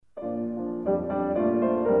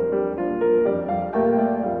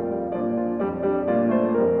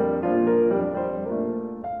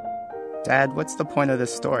Dad, what's the point of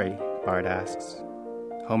this story? Bart asks.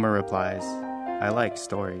 Homer replies, I like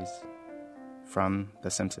stories. From The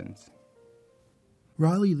Simpsons.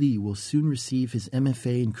 Raleigh Lee will soon receive his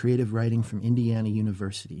MFA in creative writing from Indiana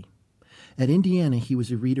University. At Indiana, he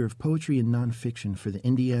was a reader of poetry and nonfiction for the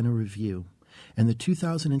Indiana Review and the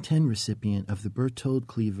 2010 recipient of the Berthold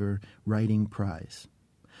Cleaver Writing Prize.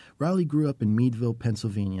 Raleigh grew up in Meadville,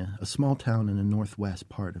 Pennsylvania, a small town in the northwest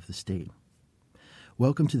part of the state.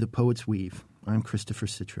 Welcome to The Poet's Weave. I'm Christopher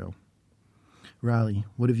Citro. Raleigh,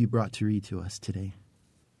 what have you brought to read to us today?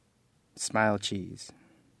 Smile cheese.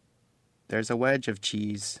 There's a wedge of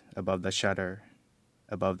cheese above the shutter,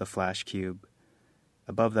 above the flash cube,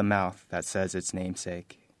 above the mouth that says its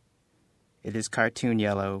namesake. It is cartoon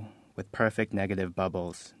yellow with perfect negative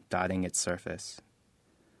bubbles dotting its surface.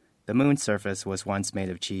 The moon's surface was once made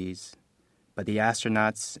of cheese, but the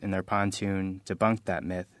astronauts in their pontoon debunked that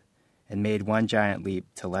myth and made one giant leap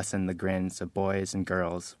to lessen the grins of boys and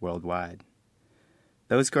girls worldwide.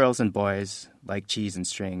 Those girls and boys like cheese and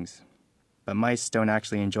strings, but mice don't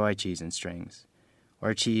actually enjoy cheese and strings,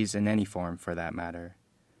 or cheese in any form for that matter.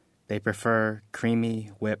 They prefer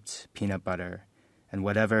creamy, whipped peanut butter and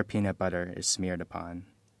whatever peanut butter is smeared upon.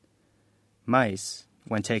 Mice,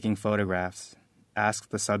 when taking photographs, ask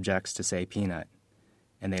the subjects to say peanut,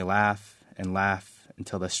 and they laugh and laugh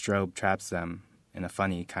until the strobe traps them in a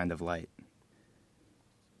funny kind of light.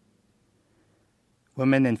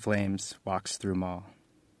 Woman in Flames Walks Through Mall.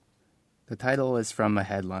 The title is from a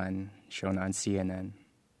headline shown on CNN.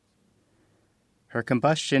 Her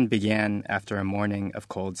combustion began after a morning of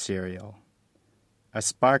cold cereal. A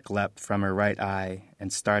spark leapt from her right eye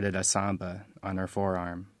and started a samba on her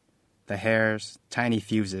forearm, the hairs tiny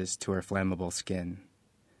fuses to her flammable skin.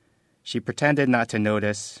 She pretended not to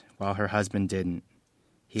notice while her husband didn't.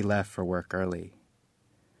 He left for work early.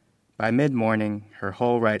 By mid-morning, her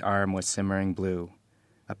whole right arm was simmering blue,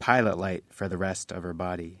 a pilot light for the rest of her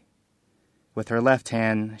body. With her left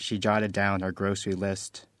hand, she jotted down her grocery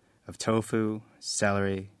list of tofu,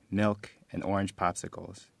 celery, milk, and orange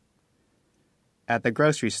popsicles. At the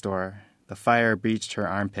grocery store, the fire breached her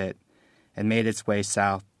armpit and made its way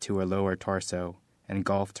south to her lower torso and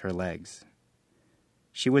engulfed her legs.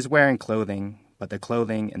 She was wearing clothing, but the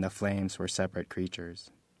clothing and the flames were separate creatures.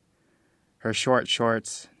 Her short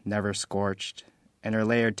shorts never scorched, and her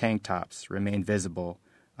layered tank tops remained visible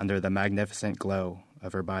under the magnificent glow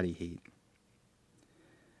of her body heat.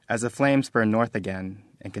 As the flames burned north again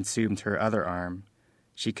and consumed her other arm,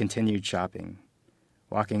 she continued shopping,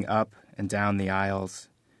 walking up and down the aisles,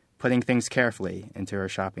 putting things carefully into her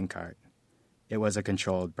shopping cart. It was a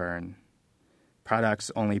controlled burn. Products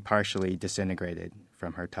only partially disintegrated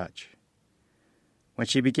from her touch. When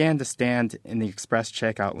she began to stand in the express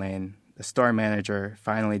checkout lane, the store manager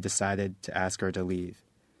finally decided to ask her to leave,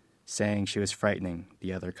 saying she was frightening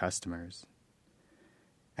the other customers.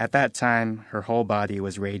 At that time, her whole body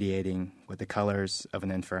was radiating with the colors of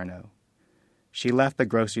an inferno. She left the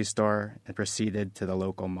grocery store and proceeded to the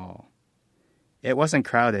local mall. It wasn't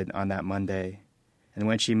crowded on that Monday, and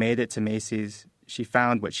when she made it to Macy's, she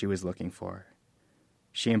found what she was looking for.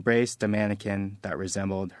 She embraced a mannequin that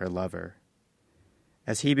resembled her lover.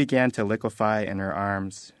 As he began to liquefy in her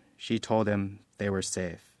arms, she told him they were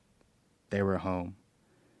safe. They were home.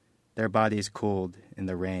 Their bodies cooled in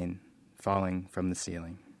the rain falling from the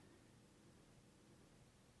ceiling.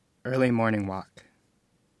 Early morning walk.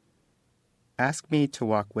 Ask me to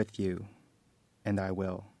walk with you, and I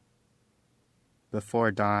will.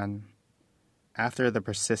 Before dawn, after the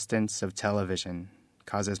persistence of television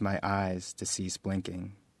causes my eyes to cease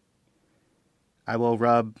blinking, I will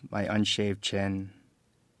rub my unshaved chin,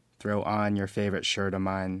 throw on your favorite shirt of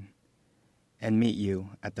mine, and meet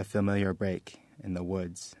you at the familiar break in the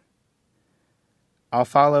woods. I'll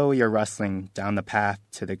follow your rustling down the path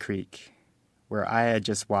to the creek, where I had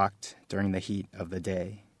just walked during the heat of the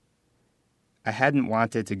day. I hadn't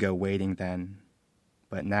wanted to go wading then,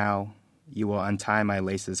 but now you will untie my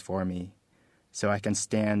laces for me, so I can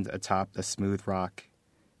stand atop the smooth rock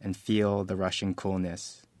and feel the rushing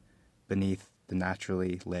coolness beneath the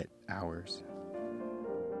naturally lit hours.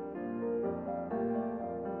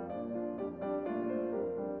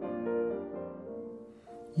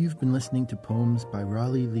 You've been listening to poems by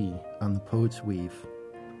Raleigh Lee on The Poet's Weave.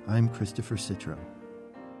 I'm Christopher Citro.